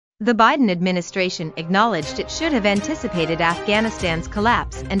The Biden administration acknowledged it should have anticipated Afghanistan's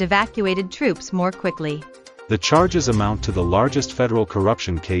collapse and evacuated troops more quickly. The charges amount to the largest federal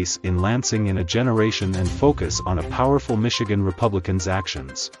corruption case in Lansing in a generation and focus on a powerful Michigan Republican's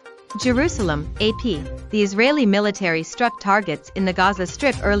actions. Jerusalem, AP. The Israeli military struck targets in the Gaza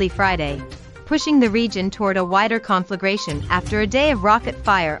Strip early Friday, pushing the region toward a wider conflagration after a day of rocket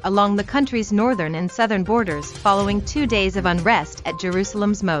fire along the country's northern and southern borders following 2 days of unrest at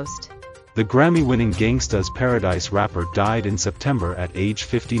Jerusalem's most. The Grammy-winning Gangsta's Paradise rapper died in September at age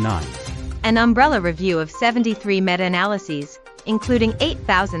 59. An umbrella review of 73 meta-analyses, including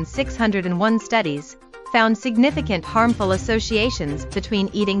 8,601 studies, found significant harmful associations between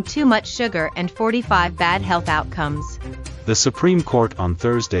eating too much sugar and 45 bad health outcomes. The Supreme Court on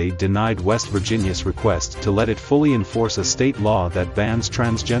Thursday denied West Virginia's request to let it fully enforce a state law that bans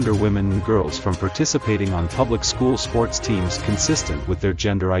transgender women and girls from participating on public school sports teams consistent with their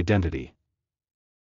gender identity.